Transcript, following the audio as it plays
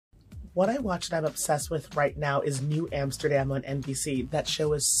What I watch and I'm obsessed with right now is New Amsterdam on NBC. That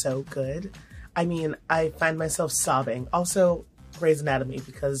show is so good. I mean, I find myself sobbing. Also, Grey's Anatomy,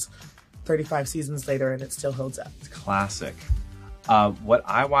 because 35 seasons later and it still holds up. Classic. What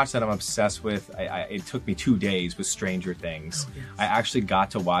I watched that I'm obsessed with, it took me 2 days, was Stranger Things. Oh, yes. I actually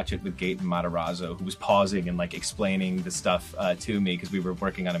got to watch it with Gaten Matarazzo, who was pausing and like explaining the stuff to me because we were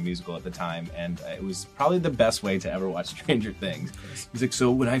working on a musical at the time, and it was probably the best way to ever watch Stranger Things. He's like,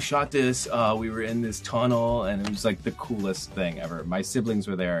 so when I shot this, we were in this tunnel, and it was like the coolest thing ever. My siblings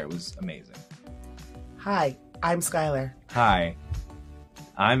were there. It was amazing. Hi, I'm Skylar. Hi,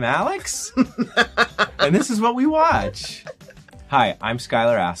 I'm Alex, and this is what we watch. Hi, I'm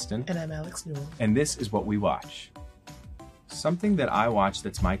Skylar Astin. And I'm Alex Newell. And this is what we watch. Something that I watch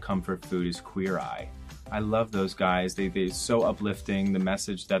that's my comfort food is Queer Eye. I love those guys. They're so uplifting. The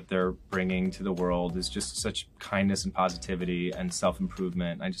message that they're bringing to the world is just such kindness and positivity and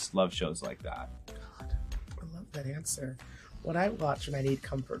self-improvement. I just love shows like that. God, I love that answer. What I watch when I need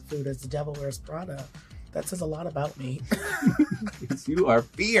comfort food is The Devil Wears Prada. That says a lot about me. You are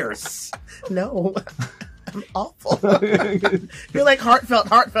fierce. No. I'm awful. You're like heartfelt.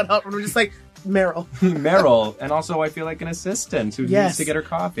 I'm just like Meryl. Meryl. And also I feel like an assistant who needs to get her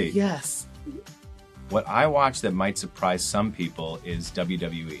coffee. Yes. What I watch that might surprise some people is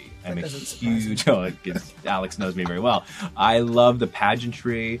WWE. I'm a huge... Alex knows me very well. I love the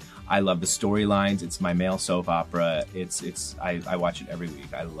pageantry. I love the storylines. It's my male soap opera. I watch it every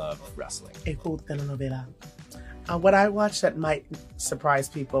week. I love wrestling. A cool telenovela. What I watch that might surprise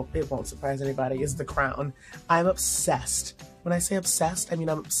people, it won't surprise anybody, is The Crown. I'm obsessed. When I say obsessed, I mean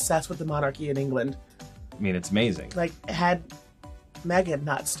I'm obsessed with the monarchy in England. I mean, it's amazing. Like, had Meghan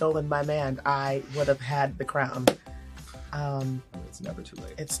not stolen my man, I would have had the crown. It's never too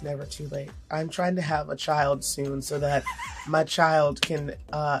late. It's never too late. I'm trying to have a child soon so that my child can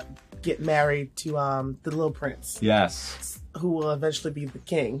get married to the little prince. Yes. Who will eventually be the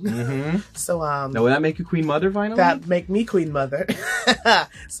king. Mm-hmm. So now, will that make you queen mother finally? That make me queen mother.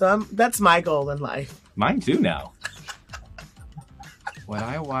 So that's my goal in life. Mine too now. What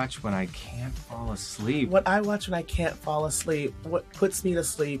I watch when I can't fall asleep. What I watch when I can't fall asleep. What puts me to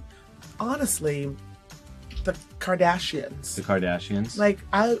sleep? Honestly, the Kardashians. The Kardashians. Like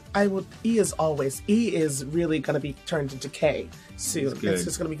I will. E is really going to be turned into K soon. It's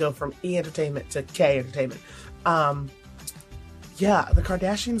just going to go from E Entertainment to K Entertainment. Yeah, the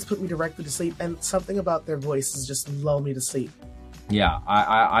Kardashians put me directly to sleep, and something about their voices just lull me to sleep. Yeah,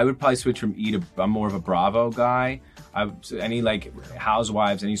 I would probably switch from E to... I'm more of a Bravo guy. Any like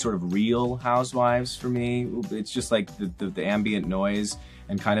Housewives, any sort of real Housewives for me, it's just like the ambient noise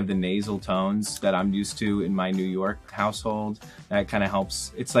and kind of the nasal tones that I'm used to in my New York household. That kind of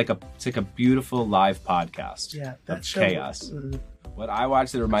helps. It's like a beautiful live podcast. Yeah, that show, chaos. What I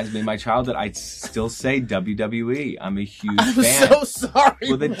watch that reminds me of my childhood, I'd still say WWE. I'm a huge fan. I'm so sorry.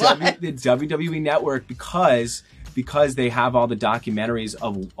 Well, the WWE Network, because they have all the documentaries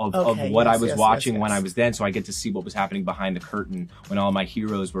of what I was watching when I was then, so I get to see what was happening behind the curtain when all my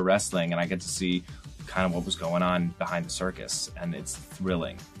heroes were wrestling, and I get to see kind of what was going on behind the circus, and it's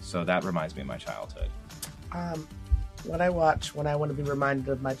thrilling. So that reminds me of my childhood. What I watch when I want to be reminded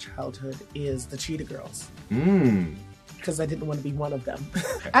of my childhood is the Cheetah Girls. Because I didn't want to be one of them.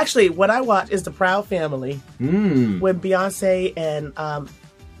 Actually, what I watch is The Proud Family. When Beyonce and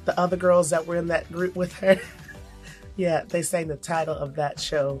the other girls that were in that group with her, yeah, they sang the title of that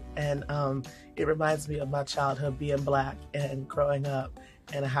show. And it reminds me of my childhood being black and growing up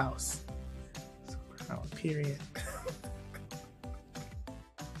in a house. So proud. Period.